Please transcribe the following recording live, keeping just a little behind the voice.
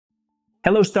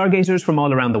Hello stargazers from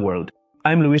all around the world.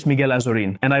 I'm Luis Miguel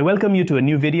Azorin, and I welcome you to a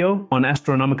new video on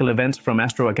astronomical events from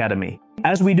Astroacademy.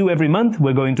 As we do every month,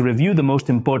 we're going to review the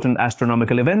most important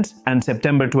astronomical events, and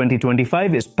September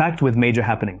 2025 is packed with major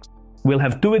happenings. We'll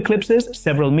have 2 eclipses,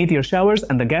 several meteor showers,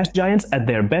 and the gas giants at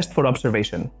their best for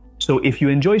observation. So if you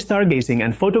enjoy stargazing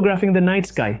and photographing the night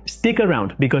sky, stick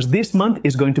around because this month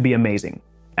is going to be amazing.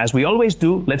 As we always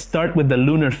do, let's start with the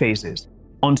lunar phases.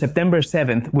 On September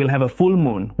 7th, we'll have a full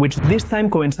moon, which this time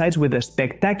coincides with a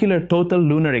spectacular total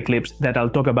lunar eclipse that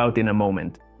I'll talk about in a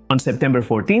moment. On September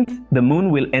 14th, the moon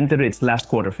will enter its last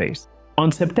quarter phase.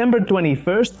 On September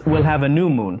 21st, we'll have a new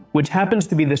moon, which happens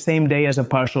to be the same day as a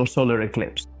partial solar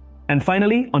eclipse. And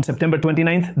finally, on September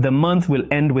 29th, the month will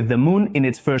end with the moon in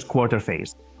its first quarter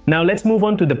phase. Now let's move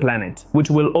on to the planets, which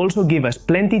will also give us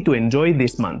plenty to enjoy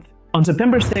this month. On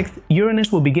September 6th,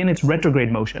 Uranus will begin its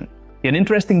retrograde motion. An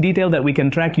interesting detail that we can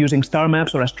track using star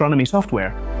maps or astronomy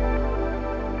software.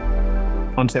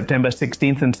 On September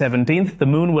 16th and 17th, the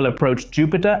moon will approach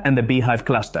Jupiter and the Beehive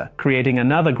cluster, creating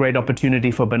another great opportunity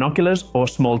for binoculars or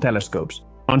small telescopes.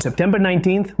 On September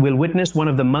 19th, we'll witness one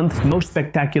of the month's most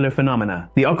spectacular phenomena,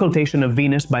 the occultation of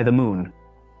Venus by the moon.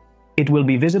 It will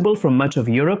be visible from much of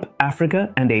Europe,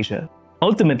 Africa, and Asia.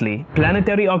 Ultimately,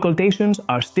 planetary occultations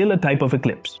are still a type of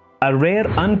eclipse. A rare,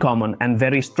 uncommon, and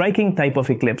very striking type of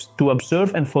eclipse to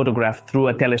observe and photograph through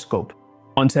a telescope.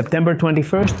 On September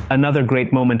 21st, another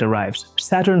great moment arrives.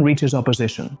 Saturn reaches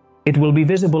opposition. It will be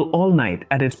visible all night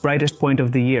at its brightest point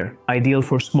of the year, ideal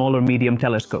for small or medium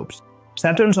telescopes.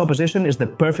 Saturn's opposition is the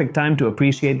perfect time to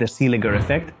appreciate the Seeliger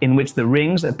effect, in which the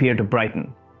rings appear to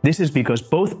brighten. This is because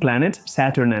both planets,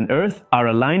 Saturn and Earth, are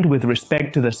aligned with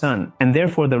respect to the Sun, and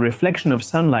therefore the reflection of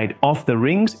sunlight off the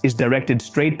rings is directed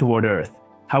straight toward Earth.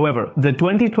 However, the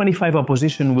 2025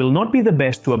 opposition will not be the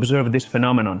best to observe this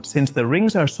phenomenon, since the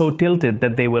rings are so tilted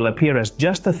that they will appear as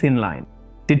just a thin line.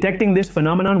 Detecting this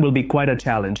phenomenon will be quite a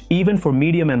challenge, even for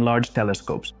medium and large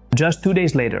telescopes. Just 2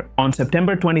 days later, on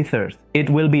September 23rd, it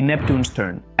will be Neptune's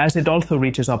turn, as it also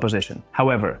reaches opposition.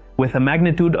 However, with a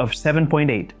magnitude of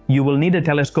 7.8, you will need a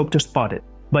telescope to spot it.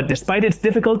 But despite its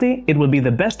difficulty, it will be the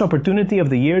best opportunity of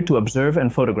the year to observe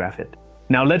and photograph it.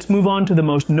 Now let's move on to the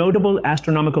most notable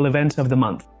astronomical events of the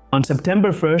month. On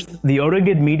September 1st, the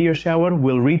Aurigid meteor shower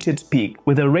will reach its peak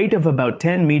with a rate of about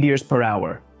 10 meteors per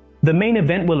hour. The main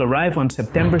event will arrive on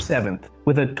September 7th,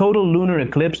 with a total lunar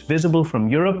eclipse visible from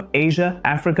Europe, Asia,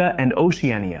 Africa, and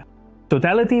Oceania.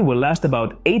 Totality will last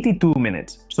about 82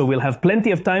 minutes, so we'll have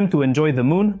plenty of time to enjoy the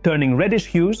moon turning reddish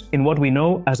hues in what we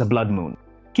know as a blood moon.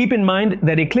 Keep in mind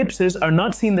that eclipses are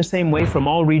not seen the same way from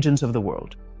all regions of the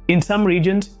world. In some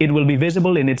regions, it will be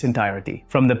visible in its entirety,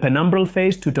 from the penumbral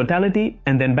phase to totality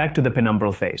and then back to the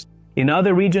penumbral phase. In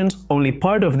other regions, only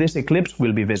part of this eclipse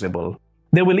will be visible.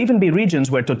 There will even be regions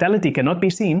where totality cannot be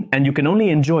seen and you can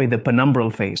only enjoy the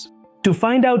penumbral phase. To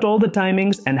find out all the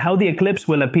timings and how the eclipse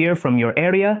will appear from your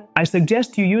area, I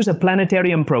suggest you use a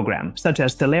planetarium program, such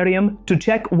as Stellarium, to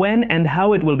check when and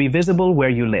how it will be visible where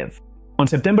you live. On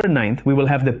September 9th, we will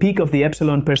have the peak of the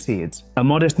Epsilon Perseids, a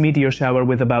modest meteor shower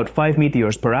with about 5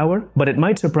 meteors per hour, but it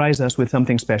might surprise us with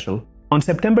something special. On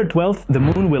September 12th, the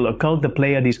moon will occult the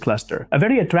Pleiades cluster, a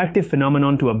very attractive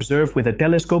phenomenon to observe with a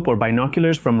telescope or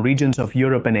binoculars from regions of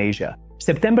Europe and Asia.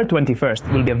 September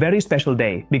 21st will be a very special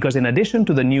day because in addition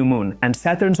to the new moon and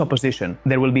Saturn's opposition,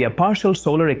 there will be a partial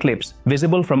solar eclipse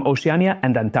visible from Oceania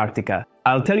and Antarctica.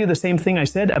 I'll tell you the same thing I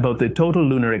said about the total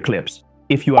lunar eclipse.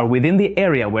 If you are within the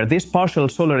area where this partial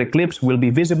solar eclipse will be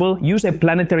visible, use a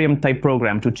planetarium-type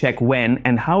program to check when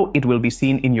and how it will be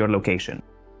seen in your location.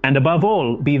 And above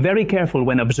all, be very careful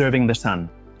when observing the sun.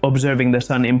 Observing the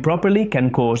sun improperly can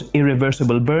cause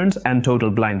irreversible burns and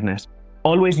total blindness.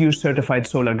 Always use certified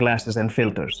solar glasses and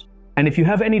filters. And if you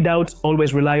have any doubts,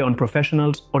 always rely on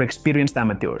professionals or experienced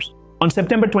amateurs. On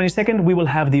September 22nd, we will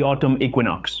have the autumn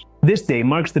equinox. This day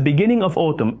marks the beginning of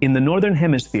autumn in the northern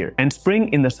hemisphere and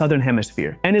spring in the southern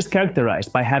hemisphere, and is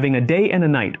characterized by having a day and a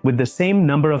night with the same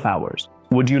number of hours.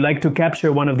 Would you like to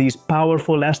capture one of these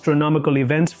powerful astronomical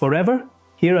events forever?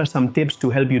 Here are some tips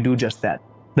to help you do just that.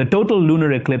 The total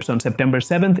lunar eclipse on September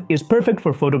 7th is perfect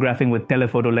for photographing with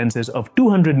telephoto lenses of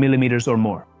 200 mm or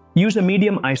more. Use a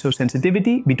medium ISO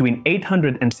sensitivity between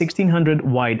 800 and 1600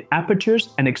 wide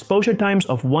apertures and exposure times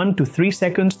of 1 to 3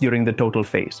 seconds during the total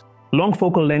phase. Long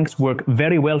focal lengths work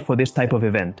very well for this type of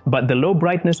event, but the low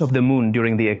brightness of the moon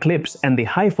during the eclipse and the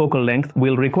high focal length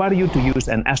will require you to use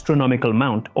an astronomical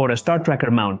mount or a star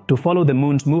tracker mount to follow the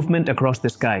moon's movement across the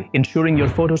sky, ensuring your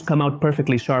photos come out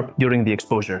perfectly sharp during the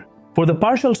exposure. For the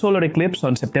partial solar eclipse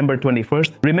on September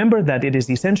 21st, remember that it is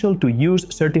essential to use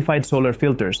certified solar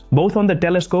filters, both on the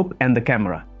telescope and the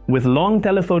camera. With long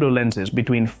telephoto lenses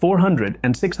between 400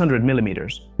 and 600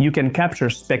 millimeters, you can capture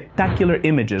spectacular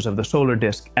images of the solar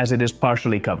disk as it is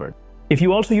partially covered. If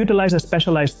you also utilize a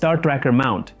specialized star tracker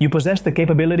mount, you possess the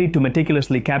capability to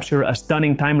meticulously capture a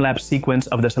stunning time-lapse sequence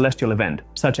of the celestial event,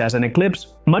 such as an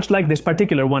eclipse, much like this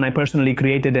particular one I personally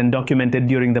created and documented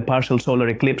during the partial solar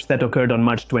eclipse that occurred on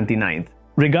March 29th.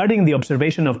 Regarding the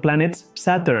observation of planets,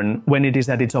 Saturn, when it is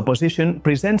at its opposition,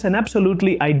 presents an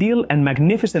absolutely ideal and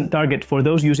magnificent target for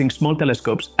those using small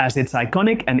telescopes, as its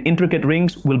iconic and intricate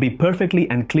rings will be perfectly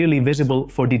and clearly visible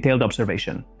for detailed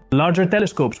observation. Larger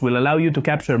telescopes will allow you to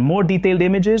capture more detailed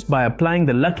images by applying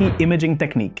the lucky imaging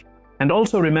technique. And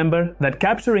also remember that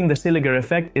capturing the Siliger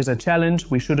effect is a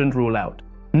challenge we shouldn't rule out.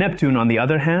 Neptune, on the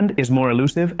other hand, is more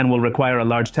elusive and will require a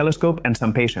large telescope and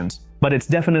some patience, but it's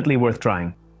definitely worth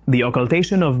trying. The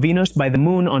occultation of Venus by the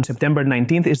Moon on September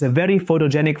 19th is a very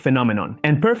photogenic phenomenon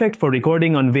and perfect for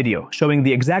recording on video, showing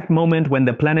the exact moment when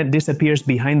the planet disappears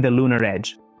behind the lunar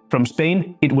edge. From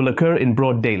Spain, it will occur in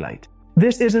broad daylight.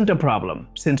 This isn't a problem,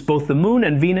 since both the Moon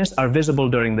and Venus are visible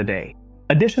during the day.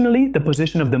 Additionally, the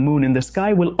position of the Moon in the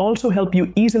sky will also help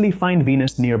you easily find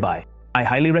Venus nearby. I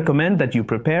highly recommend that you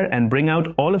prepare and bring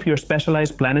out all of your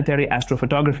specialized planetary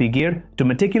astrophotography gear to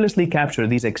meticulously capture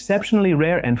these exceptionally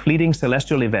rare and fleeting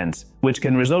celestial events, which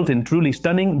can result in truly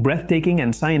stunning, breathtaking,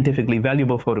 and scientifically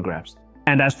valuable photographs.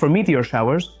 And as for meteor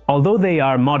showers, although they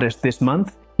are modest this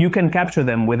month, you can capture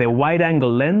them with a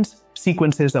wide-angle lens,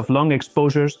 sequences of long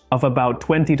exposures of about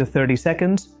 20 to 30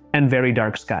 seconds, and very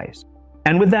dark skies.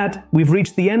 And with that, we've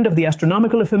reached the end of the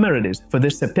astronomical ephemerides for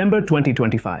this September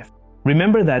 2025.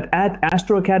 Remember that at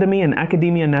Astroacademy and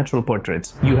Academia Natural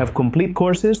Portraits, you have complete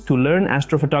courses to learn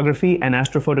astrophotography and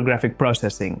astrophotographic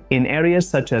processing in areas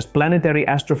such as planetary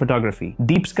astrophotography,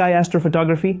 deep sky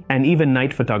astrophotography, and even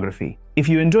night photography. If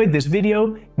you enjoyed this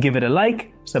video, give it a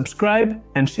like, subscribe,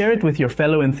 and share it with your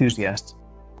fellow enthusiasts.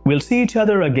 We'll see each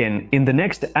other again in the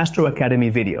next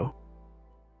Astroacademy video.